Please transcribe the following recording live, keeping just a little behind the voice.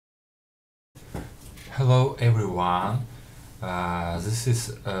Hello everyone, this is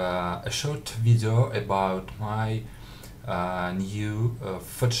a short video about my new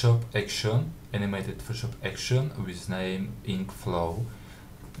Photoshop action, animated Photoshop action with name Ink Flow.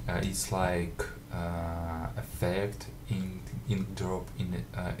 It's like effect ink drop in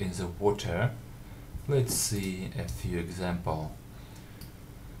the water. Let's see a few examples.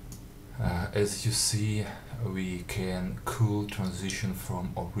 As you see, we can cool transition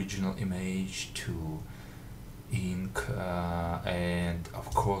from original image to ink, and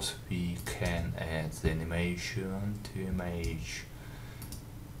of course we can add the animation to image.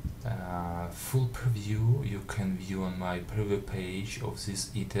 Full preview you can view on my preview page of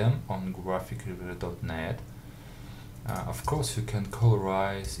this item on graphicreader.net. Of course you can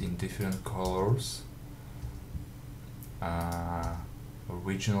colorize in different colors,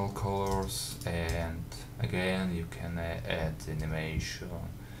 original colors, and again you can add animation.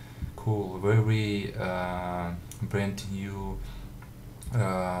 Cool, very brand new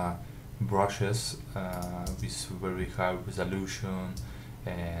brushes with very high resolution,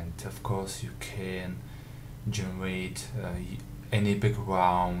 and of course you can generate any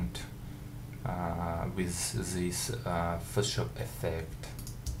background with this Photoshop effect.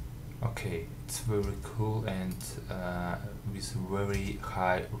 Okay, it's very cool and with very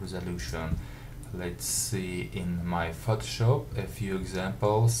high resolution. Let's see in my Photoshop a few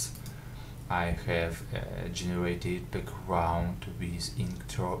examples. I have generated background with ink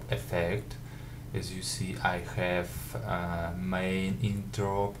drop effect. As you see, I have main ink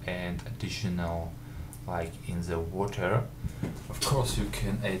drop and additional like in the water. Of course you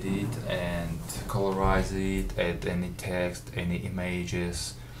can edit and colorize it, add any text, any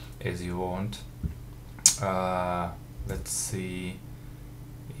images as you want. Let's see,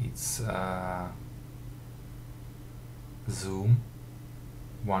 it's zoom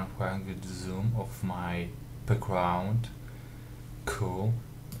 100 zoom of my background. Cool.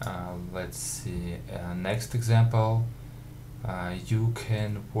 Let's see next example. You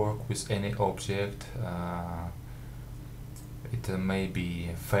can work with any object. It may be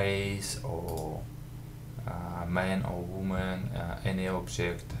a face or man or woman, any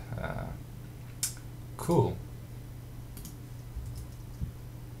object. Cool.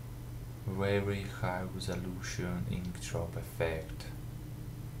 Very high resolution ink drop effect.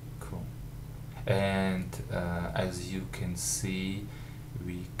 Cool. And as you can see,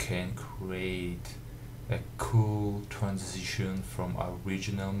 we can create a cool transition from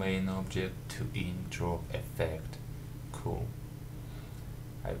original main object to ink drop effect. Cool.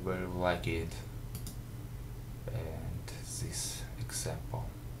 I very like it. And this example.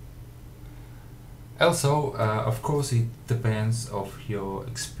 Also, of course, it depends of your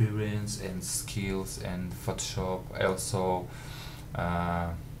experience and skills and Photoshop. Also,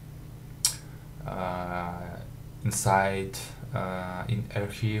 inside in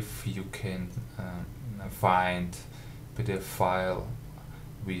archive you can find PDF file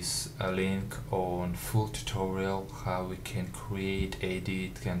with a link on full tutorial how we can create,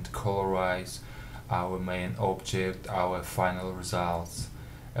 edit and colorize our main object, our final results.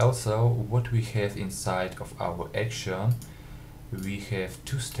 Also, what we have inside of our action, we have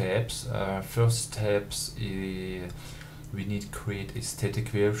two steps. First steps, we need to create a static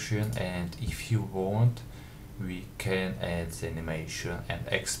version, and if you want, we can add the animation and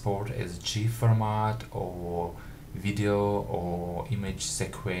export as GIF format or video or image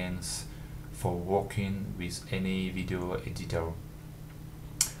sequence for working with any video editor.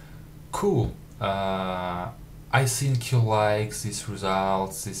 Cool. I think you like these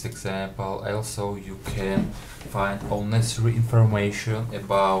results, this example. Also, you can find all necessary information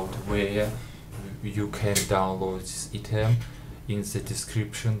about where you can download this item in the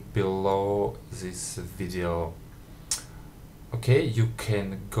description below this video. Okay, you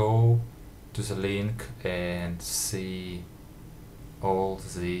can go to the link and see all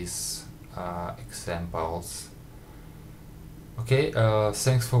these examples. Okay,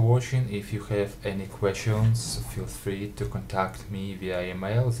 thanks for watching. If you have any questions, feel free to contact me via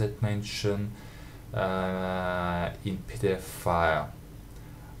email that mentioned in PDF file.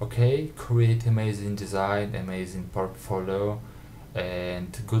 Okay, create amazing design, amazing portfolio,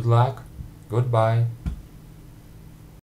 and good luck. Goodbye.